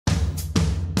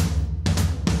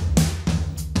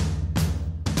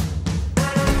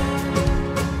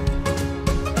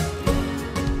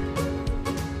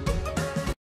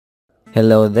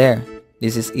Hello there,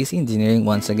 this is Easy Engineering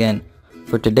once again.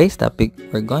 For today's topic,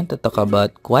 we're going to talk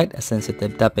about quite a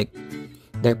sensitive topic,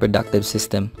 the reproductive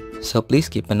system, so please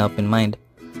keep an open mind.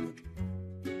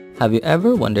 Have you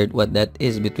ever wondered what that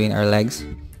is between our legs?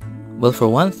 Well, for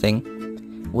one thing,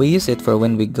 we use it for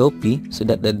when we go pee so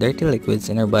that the dirty liquids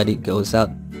in our body goes out.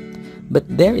 But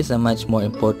there is a much more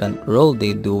important role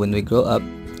they do when we grow up,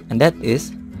 and that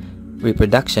is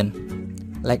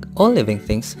reproduction. Like all living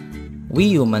things, we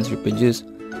humans reproduce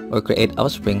or create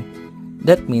offspring.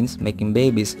 That means making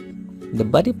babies. The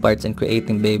body parts in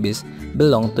creating babies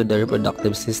belong to the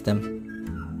reproductive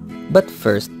system. But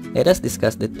first, let us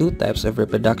discuss the two types of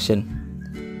reproduction,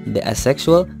 the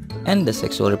asexual and the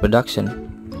sexual reproduction.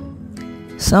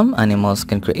 Some animals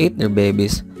can create their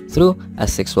babies through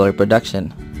asexual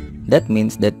reproduction. That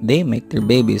means that they make their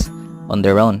babies on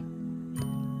their own.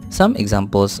 Some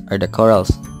examples are the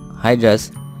corals, hydras,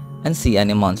 and sea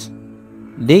anemones.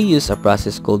 They use a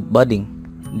process called budding.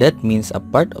 That means a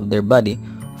part of their body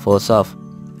falls off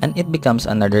and it becomes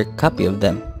another copy of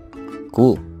them.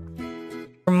 Cool.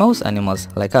 For most animals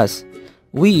like us,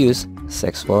 we use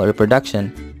sexual reproduction.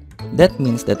 That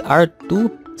means that our two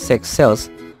sex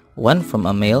cells, one from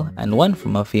a male and one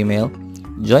from a female,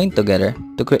 join together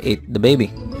to create the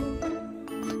baby.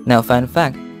 Now, fun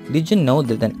fact, did you know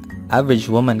that an average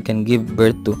woman can give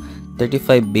birth to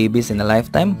 35 babies in a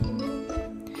lifetime?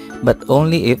 But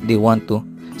only if they want to.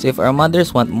 So if our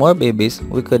mothers want more babies,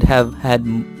 we could have had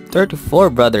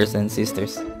 34 brothers and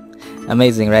sisters.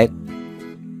 Amazing, right?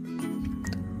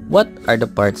 What are the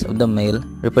parts of the male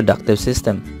reproductive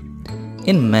system?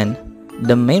 In men,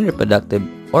 the main reproductive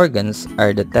organs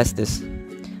are the testes.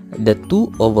 The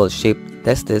two oval-shaped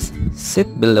testes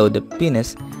sit below the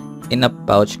penis in a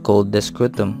pouch called the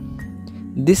scrotum.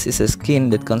 This is a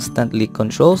skin that constantly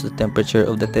controls the temperature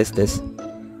of the testes.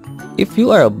 If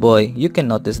you are a boy, you can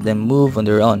notice them move on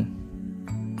their own.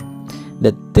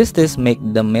 The testes make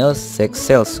the male sex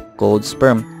cells called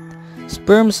sperm.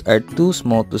 Sperms are too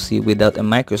small to see without a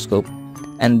microscope,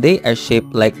 and they are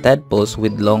shaped like tadpoles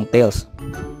with long tails.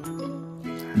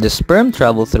 The sperm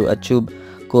travel through a tube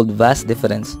called vas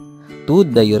deferens to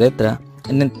the urethra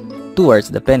and then towards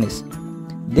the penis.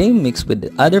 They mix with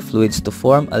the other fluids to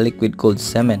form a liquid called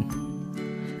semen.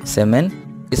 Semen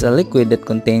is a liquid that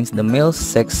contains the male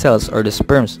sex cells or the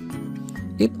sperms.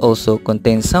 It also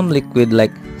contains some liquid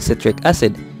like citric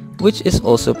acid, which is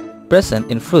also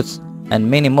present in fruits, and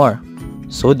many more,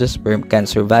 so the sperm can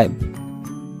survive.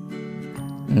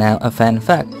 Now, a fun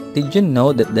fact, did you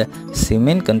know that the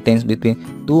semen contains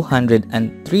between 200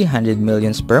 and 300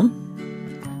 million sperm?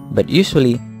 But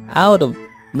usually, out of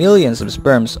millions of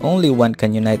sperms, only one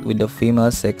can unite with the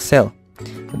female sex cell.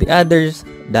 The others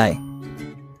die.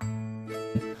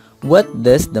 What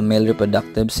does the male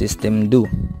reproductive system do?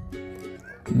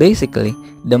 Basically,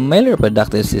 the male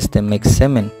reproductive system makes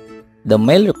semen. The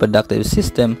male reproductive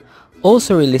system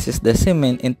also releases the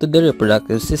semen into the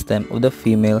reproductive system of the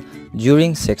female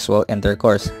during sexual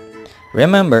intercourse.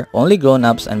 Remember, only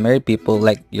grown-ups and married people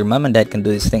like your mom and dad can do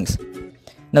these things.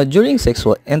 Now, during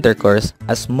sexual intercourse,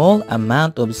 a small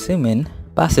amount of semen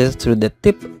passes through the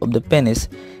tip of the penis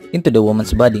into the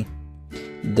woman's body.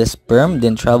 The sperm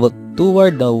then travels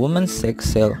toward the woman's sex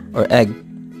cell or egg.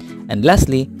 And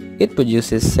lastly, it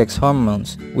produces sex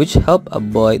hormones, which help a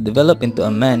boy develop into a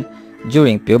man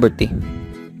during puberty.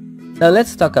 Now,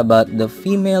 let's talk about the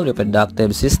female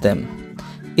reproductive system.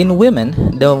 In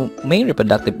women, the main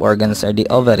reproductive organs are the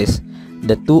ovaries.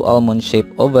 The two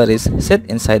almond-shaped ovaries sit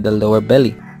inside the lower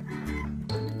belly.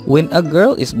 When a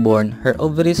girl is born, her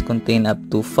ovaries contain up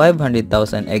to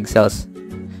 500,000 egg cells.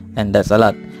 And that's a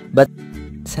lot. But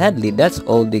sadly, that's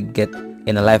all they get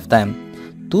in a lifetime.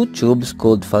 Two tubes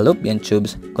called fallopian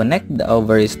tubes connect the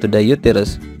ovaries to the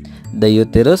uterus. The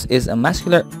uterus is a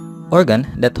muscular organ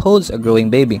that holds a growing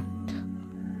baby.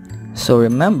 So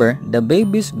remember, the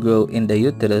babies grow in the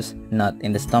uterus, not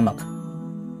in the stomach.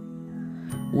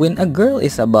 When a girl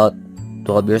is about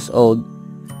 12 years old,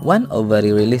 one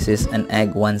ovary releases an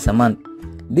egg once a month.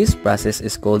 This process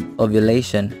is called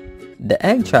ovulation. The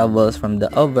egg travels from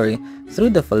the ovary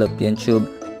through the fallopian tube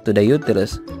to the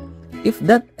uterus. If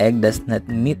that egg does not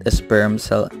meet a sperm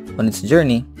cell on its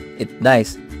journey, it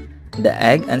dies. The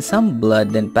egg and some blood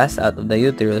then pass out of the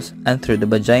uterus and through the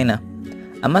vagina,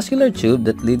 a muscular tube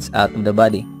that leads out of the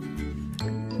body.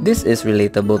 This is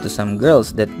relatable to some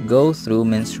girls that go through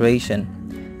menstruation.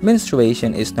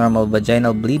 Menstruation is normal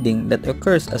vaginal bleeding that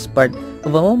occurs as part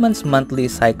of a woman's monthly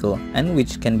cycle and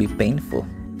which can be painful.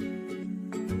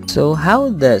 So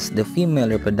how does the female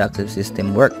reproductive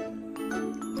system work?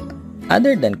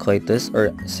 Other than coitus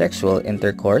or sexual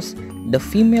intercourse, the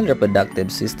female reproductive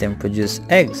system produces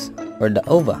eggs or the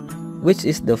ova, which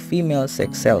is the female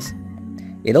sex cells.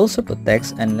 It also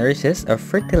protects and nourishes a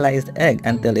fertilized egg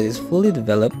until it is fully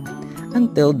developed,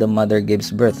 until the mother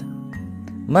gives birth.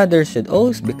 Mothers should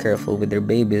always be careful with their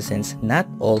babies since not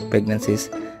all pregnancies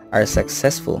are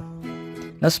successful.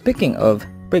 Now, speaking of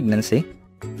pregnancy,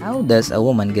 how does a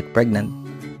woman get pregnant?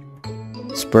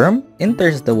 Sperm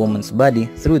enters the woman's body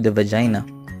through the vagina.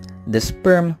 The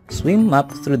sperm swim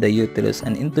up through the uterus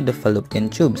and into the fallopian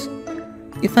tubes.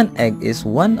 If an egg is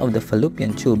one of the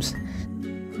fallopian tubes,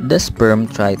 the sperm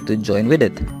try to join with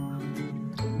it.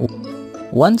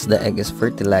 Once the egg is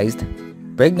fertilized,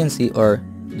 pregnancy or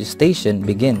gestation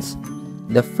begins.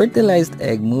 The fertilized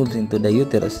egg moves into the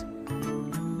uterus.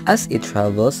 As it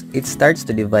travels, it starts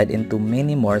to divide into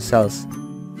many more cells.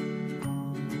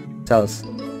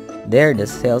 There, the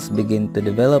cells begin to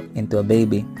develop into a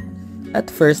baby. At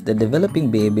first, the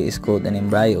developing baby is called an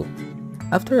embryo.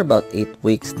 After about 8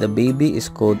 weeks, the baby is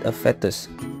called a fetus.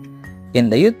 In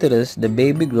the uterus, the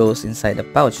baby grows inside a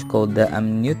pouch called the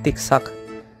amniotic sac.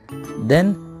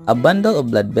 Then, a bundle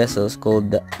of blood vessels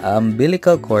called the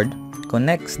umbilical cord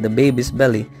connects the baby's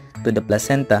belly to the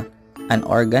placenta, an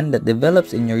organ that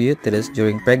develops in your uterus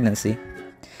during pregnancy.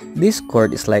 This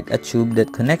cord is like a tube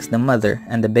that connects the mother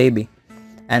and the baby,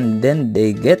 and then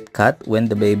they get cut when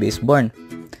the baby is born.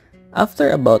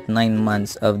 After about 9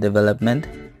 months of development,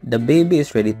 the baby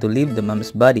is ready to leave the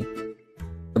mom's body.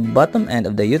 The bottom end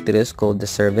of the uterus, called the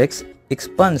cervix,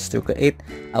 expands to create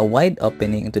a wide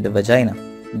opening into the vagina.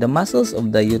 The muscles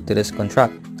of the uterus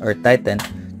contract or tighten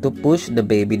to push the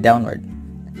baby downward,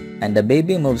 and the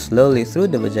baby moves slowly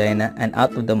through the vagina and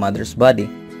out of the mother's body.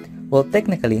 Well,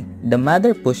 technically, the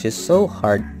mother pushes so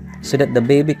hard so that the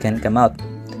baby can come out,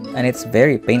 and it's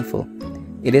very painful.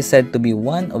 It is said to be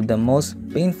one of the most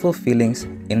painful feelings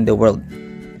in the world.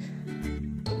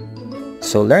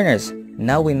 So learners,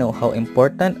 now we know how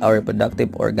important our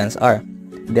reproductive organs are.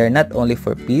 They are not only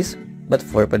for peace, but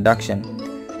for production.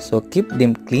 So keep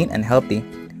them clean and healthy.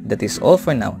 That is all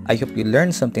for now. I hope you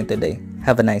learned something today.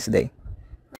 Have a nice day.